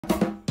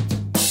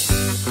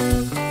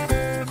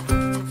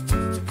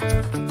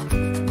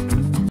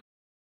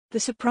The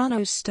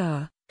Sopranos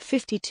star,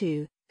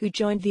 52, who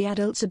joined the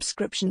adult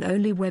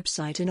subscription-only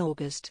website in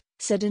August,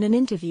 said in an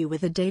interview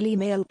with the Daily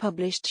Mail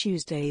published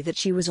Tuesday that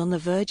she was on the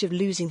verge of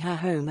losing her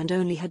home and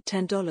only had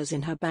 $10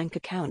 in her bank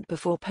account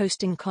before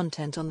posting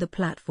content on the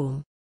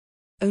platform.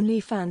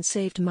 "OnlyFans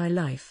saved my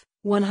life,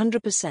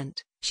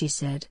 100%, she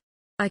said.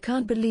 I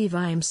can't believe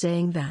I am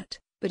saying that,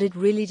 but it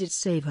really did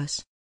save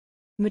us."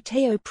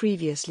 Matteo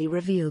previously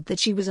revealed that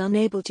she was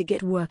unable to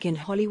get work in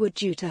Hollywood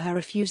due to her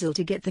refusal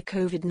to get the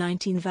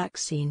COVID-19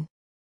 vaccine.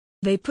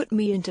 "They put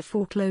me into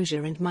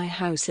foreclosure and my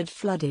house had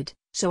flooded,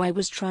 so I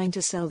was trying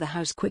to sell the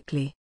house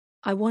quickly.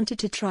 I wanted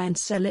to try and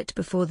sell it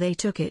before they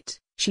took it,"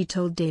 she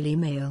told Daily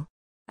Mail.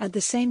 "At the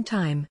same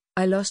time,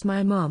 I lost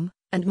my mom,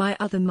 and my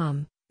other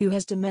mom, who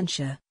has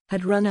dementia,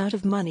 had run out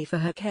of money for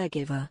her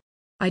caregiver.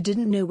 I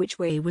didn't know which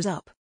way was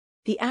up."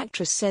 The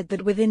actress said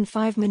that within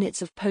 5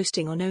 minutes of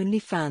posting on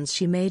OnlyFans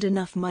she made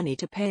enough money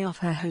to pay off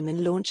her home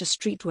and launch a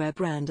streetwear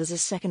brand as a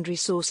secondary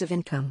source of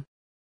income.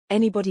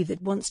 "Anybody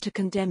that wants to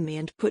condemn me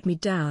and put me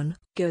down,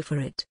 go for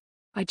it.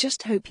 I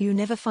just hope you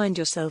never find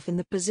yourself in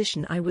the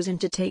position I was in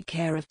to take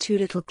care of 2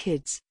 little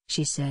kids,"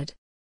 she said.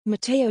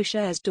 Matteo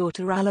shares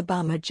daughter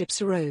Alabama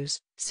Gypsy Rose,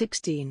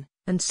 16,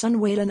 and son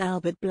Waylon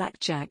Albert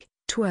Blackjack,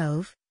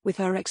 12, with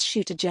her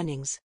ex-Shooter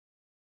Jennings.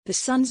 The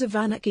Sons of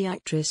Anarchy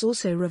actress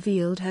also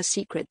revealed her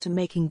secret to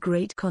making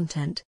great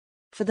content.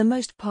 "For the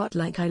most part,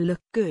 I look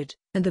good,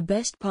 and the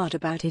best part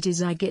about it is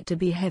I get to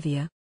be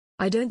heavier.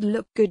 I don't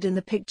look good in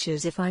the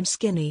pictures if I'm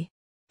skinny.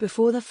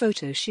 Before the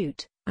photo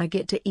shoot, I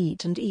get to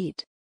eat and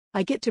eat.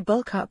 I get to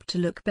bulk up to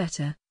look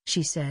better,"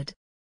 she said.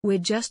 "We're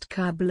just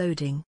carb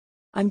loading.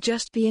 I'm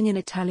just being an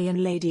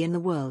Italian lady in the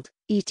world,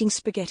 eating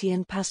spaghetti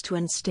and pasta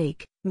and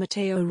steak,"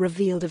 Matteo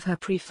revealed of her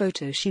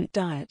pre-photo shoot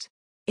diet.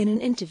 In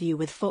an interview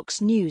with Fox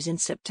News in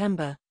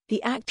September,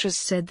 the actress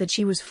said that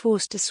she was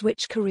forced to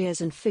switch careers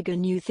and figure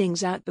new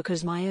things out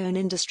because my own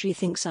industry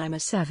thinks I'm a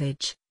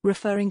savage,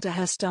 referring to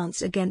her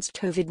stance against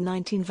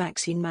COVID-19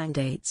 vaccine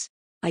mandates.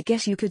 "I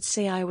guess you could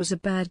say I was a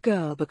bad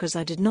girl because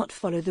I did not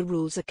follow the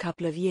rules a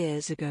couple of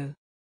years ago.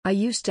 I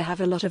used to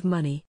have a lot of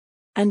money.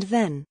 And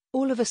then,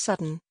 all of a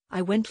sudden,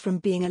 I went from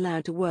being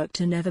allowed to work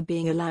to never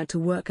being allowed to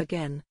work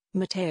again,"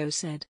 Matteo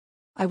said.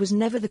 "I was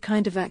never the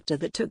kind of actor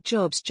that took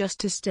jobs just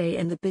to stay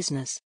in the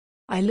business.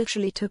 I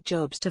literally took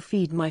jobs to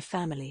feed my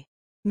family."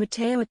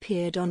 Matteo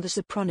appeared on The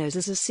Sopranos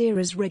as a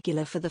series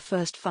regular for the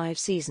first 5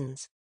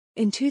 seasons.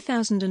 In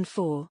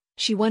 2004,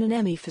 she won an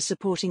Emmy for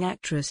supporting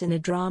actress in a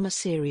drama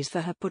series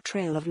for her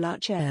portrayal of La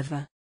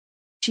Cerva.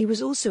 She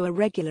was also a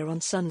regular on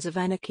Sons of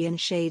Anarchy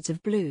and Shades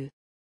of Blue.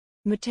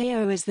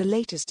 Matteo is the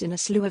latest in a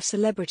slew of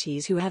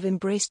celebrities who have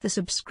embraced the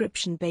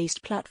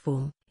subscription-based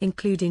platform,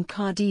 including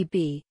Cardi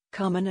B,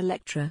 Carmen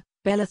Electra,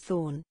 Bella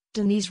Thorne,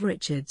 Denise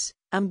Richards,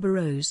 Amber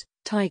Rose,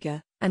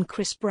 Tyga, and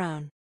Chris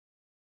Brown.